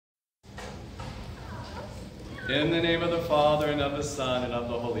In the name of the Father, and of the Son, and of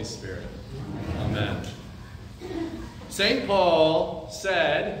the Holy Spirit. Amen. St. Paul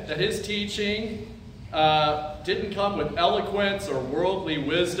said that his teaching didn't come with eloquence or worldly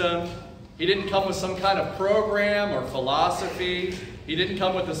wisdom. He didn't come with some kind of program or philosophy. He didn't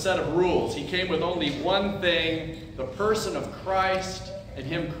come with a set of rules. He came with only one thing, the person of Christ and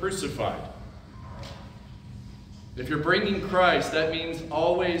him crucified. If you're bringing Christ, that means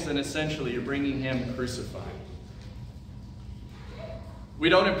always and essentially you're bringing him crucified. We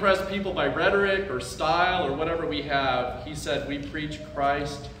don't impress people by rhetoric or style or whatever we have. He said we preach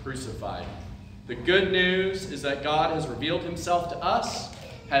Christ crucified. The good news is that God has revealed himself to us,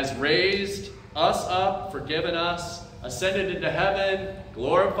 has raised us up, forgiven us, ascended into heaven,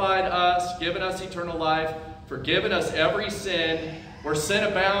 glorified us, given us eternal life, forgiven us every sin. Where sin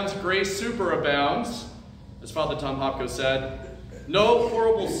abounds, grace superabounds. As Father Tom Hopko said, no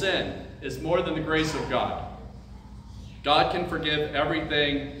horrible sin is more than the grace of God. God can forgive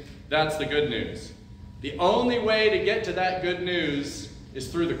everything. That's the good news. The only way to get to that good news is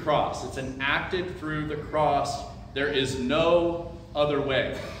through the cross. It's enacted through the cross. There is no other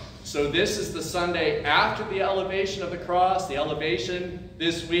way. So this is the Sunday after the elevation of the cross. The elevation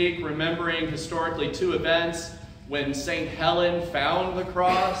this week, remembering historically two events. When St. Helen found the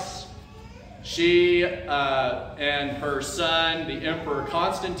cross, she and her son, the Emperor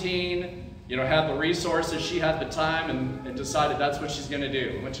Constantine, had the resources, she had the time, and decided that's what she's going to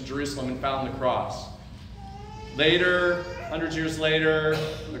do. Went to Jerusalem and found the cross. Later, hundreds of years later,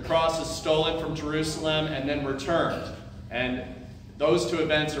 the cross is stolen from Jerusalem and then returned. And those two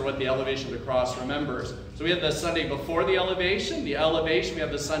events are what the elevation of the cross remembers. So we have the Sunday before the elevation, we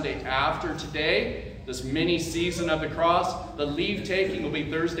have the Sunday after today, this mini season of the cross. The leave taking will be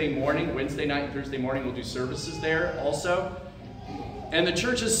Thursday morning, Wednesday night and Thursday morning we'll do services there also. And the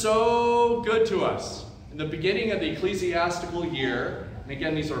church is so good to us. In the beginning of the ecclesiastical year, and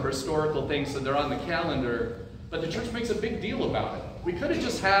again, these are historical things, so they're on the calendar, but the church makes a big deal about it. We could have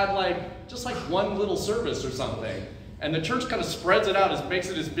just had just one little service or something. And the church kind of spreads it out, makes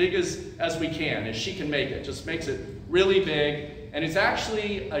it as big as we can, as she can make it. Just makes it really big. And it's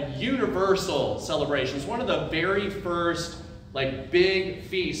actually a universal celebration. It's one of the very first big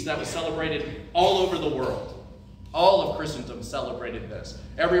feasts that was celebrated all over the world. All of Christendom celebrated this.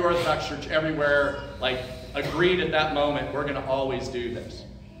 Every Orthodox church everywhere agreed at that moment, we're going to always do this.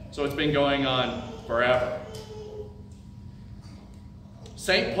 So it's been going on forever.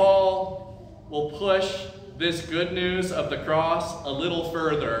 St. Paul will push this good news of the cross a little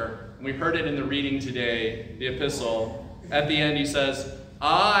further. We heard it in the reading today, the epistle. At the end he says,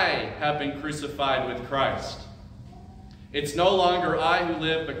 I have been crucified with Christ. It's no longer I who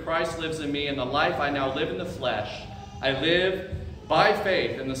live, but Christ lives in me, and the life I now live in the flesh, I live by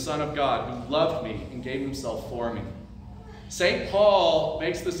faith in the Son of God, who loved me and gave himself for me. St. Paul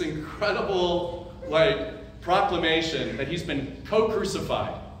makes this incredible proclamation that he's been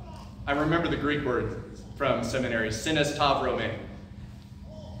co-crucified. I remember the Greek word from seminary, synes tavrome.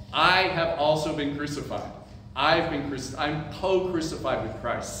 I have also been crucified. I'm co-crucified with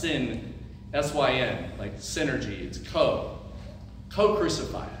Christ. Sin, S-Y-N, synergy, it's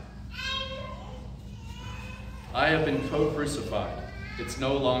co-crucified. I have been co-crucified. It's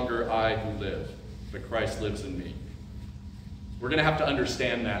no longer I who live, but Christ lives in me. We're going to have to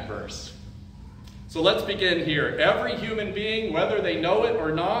understand that verse. So let's begin here. Every human being, whether they know it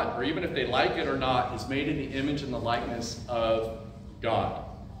or not, or even if they like it or not, is made in the image and the likeness of God.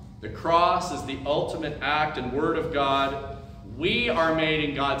 The cross is the ultimate act and word of God. We are made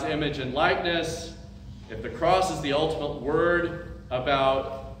in God's image and likeness. If the cross is the ultimate word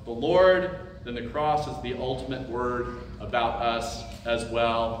about the Lord, then the cross is the ultimate word about us as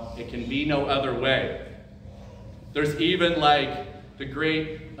well. It can be no other way. There's even the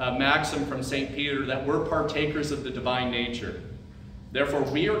great maxim from St. Peter that we're partakers of the divine nature. Therefore,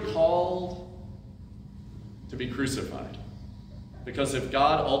 we are called to be crucified. Because if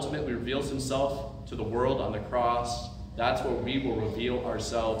God ultimately reveals himself to the world on the cross, that's where we will reveal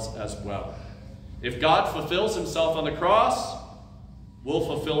ourselves as well. If God fulfills himself on the cross, we'll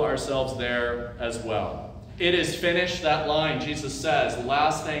fulfill ourselves there as well. It is finished, that line Jesus says, the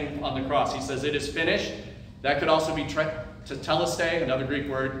last thing on the cross. He says, it is finished. That could also be tetelestai, another Greek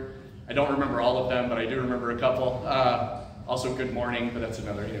word. I don't remember all of them, but I do remember a couple. Also good morning, but that's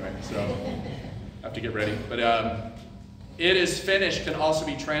another anyway, so I have to get ready. But it is finished can also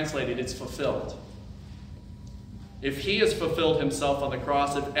be translated, it's fulfilled. If he has fulfilled himself on the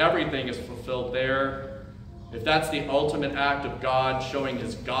cross, if everything is fulfilled there, if that's the ultimate act of God showing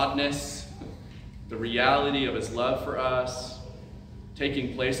his godness, the reality of his love for us,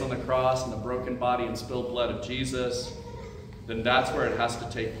 taking place on the cross and the broken body and spilled blood of Jesus, then that's where it has to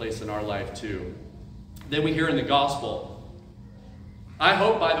take place in our life too. Then we hear in the gospel. I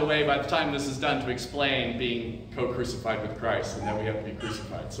hope, by the way, by the time this is done, to explain being co-crucified with Christ and that we have to be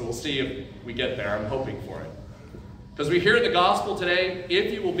crucified. So we'll see if we get there. I'm hoping for it. Because we hear in the gospel today,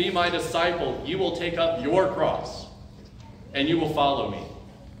 if you will be my disciple, you will take up your cross and you will follow me.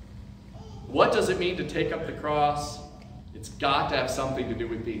 What does it mean to take up the cross? It's got to have something to do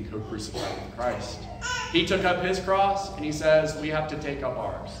with being co-crucified with Christ. He took up his cross and he says we have to take up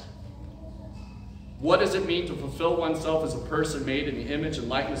ours. What does it mean to fulfill oneself as a person made in the image and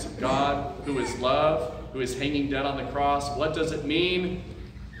likeness of God, who is love, who is hanging dead on the cross? What does it mean?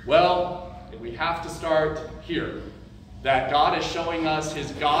 Well, we have to start here. That God is showing us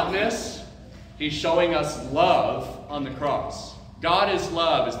his godness. He's showing us love on the cross. God is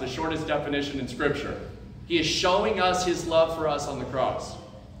love is the shortest definition in Scripture. He is showing us his love for us on the cross.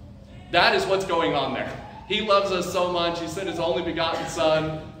 That is what's going on there. He loves us so much. He sent his only begotten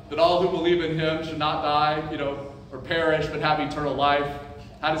Son, that all who believe in him should not die, or perish, but have eternal life.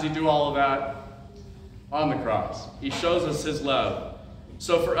 How does he do all of that? On the cross. He shows us his love.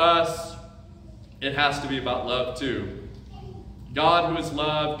 So for us, it has to be about love too. God who is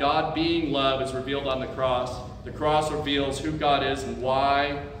love, God being love, is revealed on the cross. The cross reveals who God is and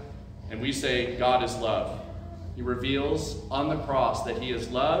why, and we say God is love. He reveals on the cross that he is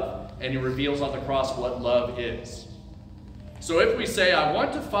love, and he reveals on the cross what love is. So if we say, I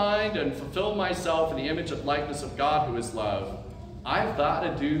want to find and fulfill myself in the image and likeness of God who is love, I've got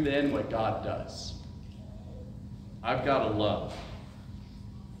to do then what God does. I've got to love.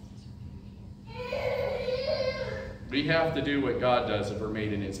 We have to do what God does if we're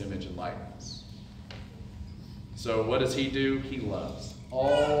made in his image and likeness. So what does he do? He loves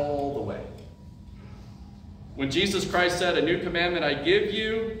all the way. When Jesus Christ said, a new commandment I give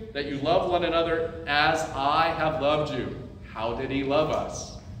you, that you love one another as I have loved you. How did he love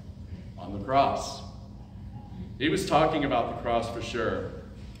us? On the cross. He was talking about the cross for sure.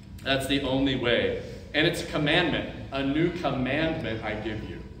 That's the only way. And it's a commandment. A new commandment I give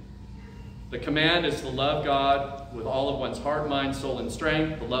you. The command is to love God with all of one's heart, mind, soul, and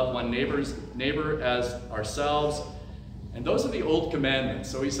strength. To love one neighbor as ourselves. And those are the old commandments.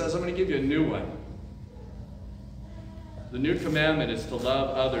 So he says, I'm going to give you a new one. The new commandment is to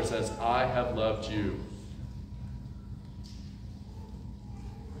love others as I have loved you.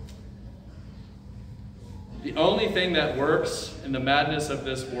 The only thing that works in the madness of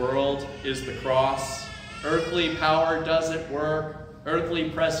this world is the cross. Earthly power doesn't work. Earthly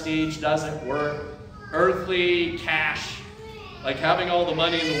prestige doesn't work. Earthly cash, like having all the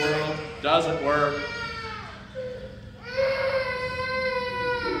money in the world, doesn't work.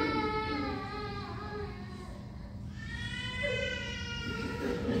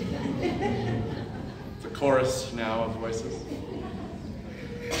 It's a chorus now of voices.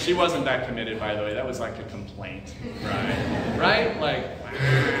 She wasn't that committed, by the way. That was like a complaint, right? Right? Like,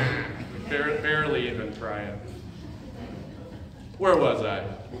 barely even trying. Where was I?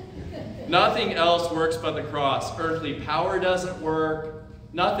 Nothing else works but the cross. Earthly power doesn't work.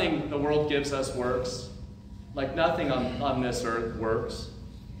 Nothing the world gives us works. Like nothing on this earth works.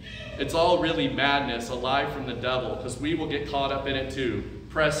 It's all really madness, a lie from the devil, because we will get caught up in it too.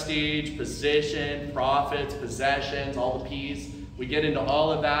 Prestige, position, profits, possessions, all the P's. We get into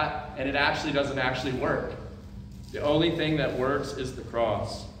all of that, and it actually doesn't actually work. The only thing that works is the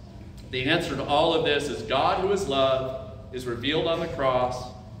cross. The answer to all of this is God, who is love, is revealed on the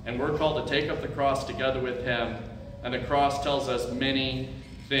cross, and we're called to take up the cross together with him. And the cross tells us many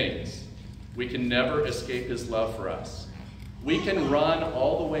things. We can never escape his love for us. We can run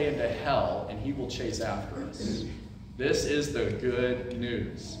all the way into hell, and he will chase after us. This is the good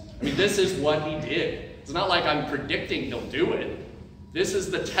news. I mean, this is what he did. It's not like I'm predicting he'll do it. This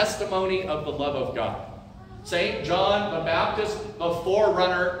is the testimony of the love of God. St. John the Baptist, the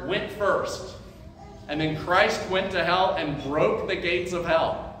forerunner, went first. And then Christ went to hell and broke the gates of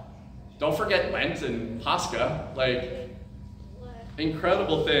hell. Don't forget Lent and Pascha. Like,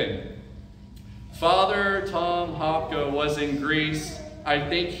 incredible thing. Father Tom Hopko was in Greece. I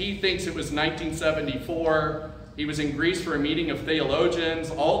think he thinks it was 1974. He was in Greece for a meeting of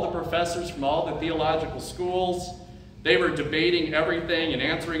theologians, all the professors from all the theological schools. They were debating everything and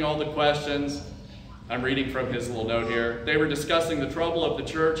answering all the questions. I'm reading from his little note here. They were discussing the trouble of the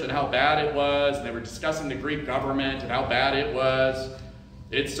church and how bad it was. And they were discussing the Greek government and how bad it was.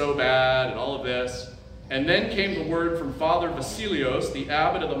 It's so bad and all of this. And then came the word from Father Vasilios, the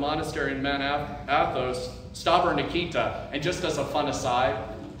abbot of the monastery in Mount Athos, Stavro Nikita. And just as a fun aside,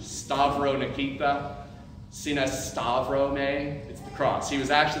 Stavro Nikita, Sine Stavrome, it's the cross. He was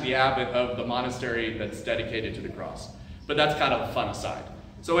actually the abbot of the monastery that's dedicated to the cross. But that's kind of a fun aside.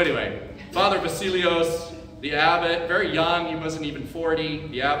 So anyway, Father Vasilios, the abbot, very young, he wasn't even 40,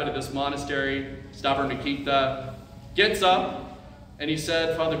 the abbot of this monastery, Stavronikita, gets up and he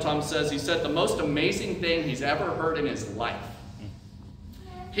said, Father Tom says, he said the most amazing thing he's ever heard in his life.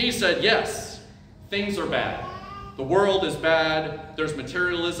 He said, yes, things are bad. The world is bad. There's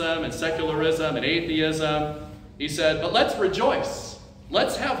materialism and secularism and atheism. He said, but let's rejoice.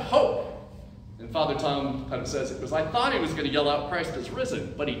 Let's have hope. And Father Tom kind of says it because I thought he was going to yell out, Christ is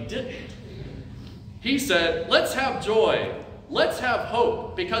risen, but he didn't. He said, let's have joy. Let's have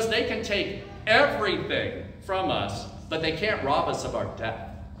hope because they can take everything from us, but they can't rob us of our death.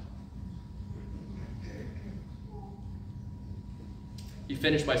 He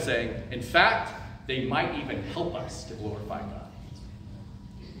finished by saying, in fact, they might even help us to glorify God.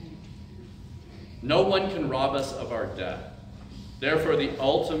 No one can rob us of our death. Therefore, the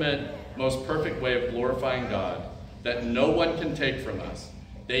ultimate, most perfect way of glorifying God that no one can take from us.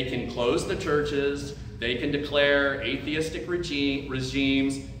 They can close the churches, they can declare atheistic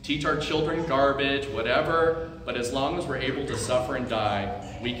regimes, teach our children garbage, whatever, but as long as we're able to suffer and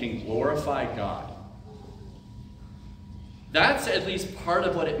die, we can glorify God. That's at least part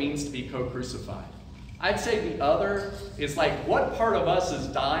of what it means to be co-crucified. I'd say the other is like, what part of us is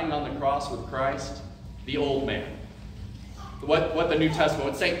dying on the cross with Christ? The old man. What the New Testament,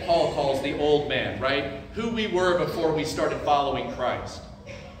 what St. Paul calls the old man, right? Who we were before we started following Christ.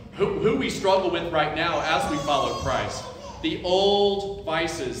 Who we struggle with right now as we follow Christ. The old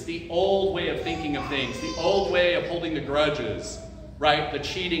vices, the old way of thinking of things, the old way of holding the grudges, right? The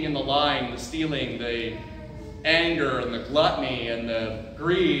cheating and the lying, the stealing, the anger and the gluttony and the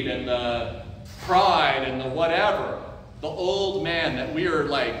greed and the pride and the whatever. The old man that we are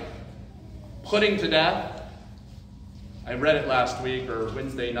like putting to death. I read it last week or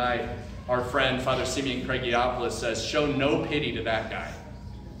Wednesday night. Our friend, Father Simeon Craigiopoulos says, show no pity to that guy.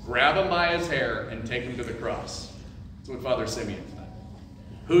 Grab him by his hair and take him to the cross. That's what Father Simeon said.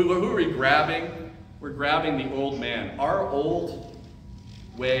 Who are we grabbing? We're grabbing the old man. Our old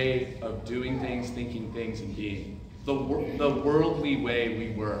way of doing things, thinking things, and being. The worldly way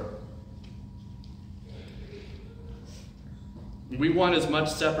we were. We want as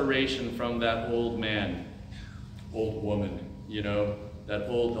much separation from that old man, old woman, you know, the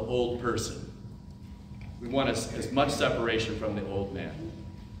old person. We want as much separation from the old man.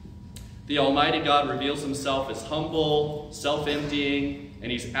 The Almighty God reveals himself as humble, self-emptying,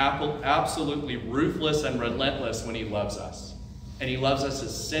 and he's absolutely ruthless and relentless when he loves us. And he loves us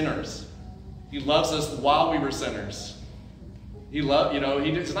as sinners. He loves us while we were sinners. He's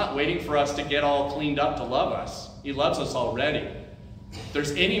not waiting for us to get all cleaned up to love us. He loves us already. If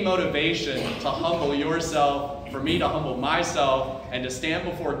there's any motivation to humble yourself, for me to humble myself, and to stand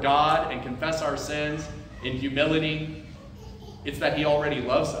before God and confess our sins in humility, it's that he already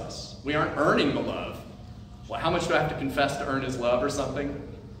loves us. We aren't earning the love. Well, how much do I have to confess to earn his love or something?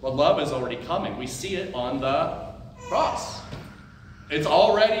 Well, love is already coming. We see it on the cross. He's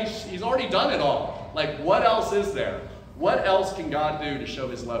already done it all. Like, what else is there? What else can God do to show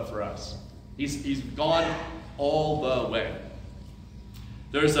his love for us? He's gone all the way.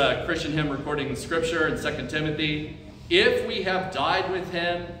 There's a Christian hymn recording in Scripture in 2 Timothy. If we have died with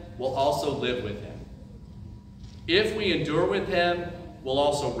him, we'll also live with him. If we endure with him, we'll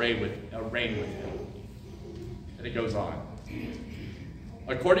also reign with him. And it goes on.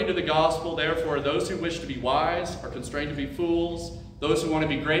 According to the gospel, therefore, those who wish to be wise are constrained to be fools. Those who want to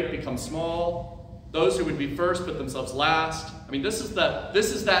be great become small. Those who would be first put themselves last. I mean, this is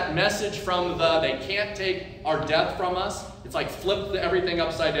that message from they can't take our death from us. It's like flip everything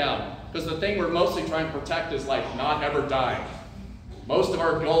upside down. Because the thing we're mostly trying to protect is like not ever dying. Most of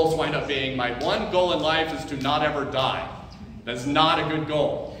our goals wind up being, my one goal in life is to not ever die. That's not a good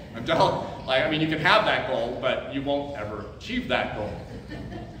goal. I'm telling you can have that goal, but you won't ever achieve that goal.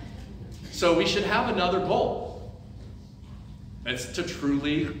 So we should have another goal. It's to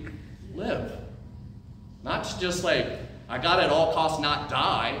truly live. Not to just like, I gotta at all costs not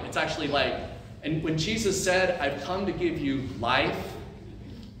die. It's actually like, and when Jesus said, I've come to give you life,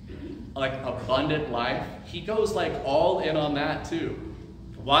 like abundant life, he goes like all in on that too.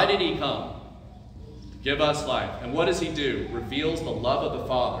 Why did he come? To give us life. And what does he do? Reveals the love of the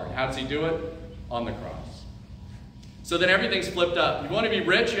Father. And how does he do it? On the cross. So then everything's flipped up. If you want to be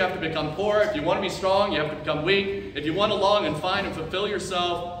rich, you have to become poor. If you want to be strong, you have to become weak. If you want to long and find and fulfill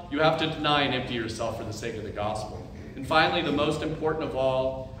yourself, you have to deny and empty yourself for the sake of the gospel. And finally, the most important of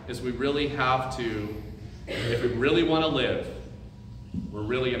all is we really have to, if we really want to live, we're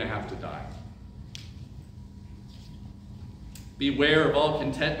really going to have to die. Beware of all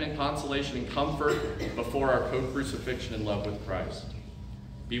contentment, consolation, and comfort before our co-crucifixion in love with Christ.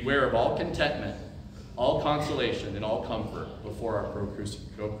 Beware of all contentment, all consolation, and all comfort before our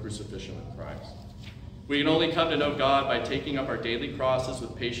co-crucifixion with Christ. We can only come to know God by taking up our daily crosses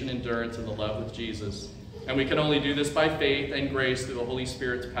with patient endurance in the love with Jesus. And we can only do this by faith and grace through the Holy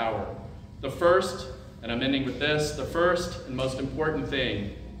Spirit's power. The first, and I'm ending with this, the first and most important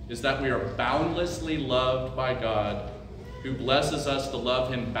thing is that we are boundlessly loved by God, who blesses us to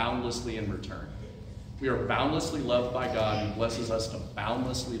love him boundlessly in return. We are boundlessly loved by God, who blesses us to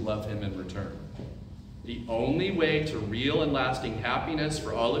boundlessly love him in return. The only way to real and lasting happiness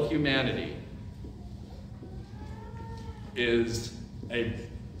for all of humanity is a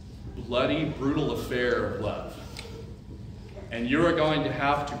bloody, brutal affair of love. And you are going to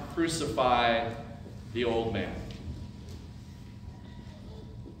have to crucify the old man.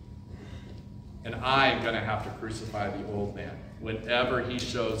 And I'm going to have to crucify the old man whenever he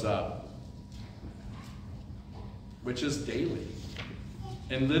shows up, which is daily,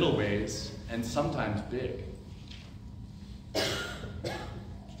 in little ways, and sometimes big.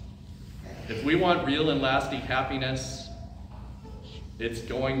 If we want real and lasting happiness, it's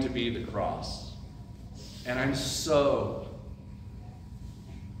going to be the cross. And I'm so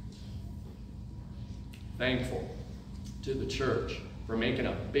thankful to the church for making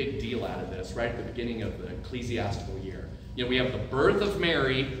a big deal out of this right at the beginning of the ecclesiastical year. You know, we have the birth of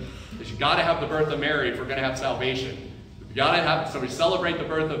Mary, because you got to have the birth of Mary if we're going to have salvation. So we celebrate the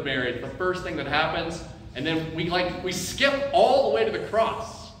birth of Mary. It's the first thing that happens, and then we skip all the way to the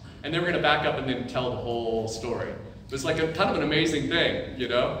cross, and then we're going to back up and then tell the whole story. It's like a kind of an amazing thing, you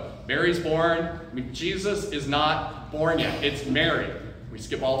know? Mary's born. I mean, Jesus is not born yet. It's Mary. We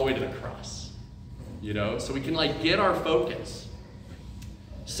skip all the way to the cross, you know? So we can get our focus.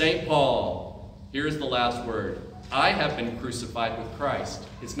 St. Paul, here's the last word. I have been crucified with Christ.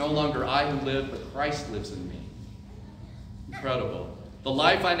 It's no longer I who live, but Christ lives in me. Incredible. The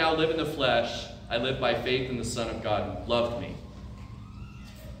life I now live in the flesh, I live by faith in the Son of God who loved me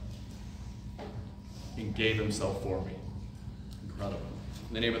and gave himself for me. Incredible.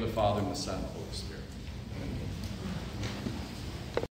 In the name of the Father, and the Son, and the Holy Spirit. Amen.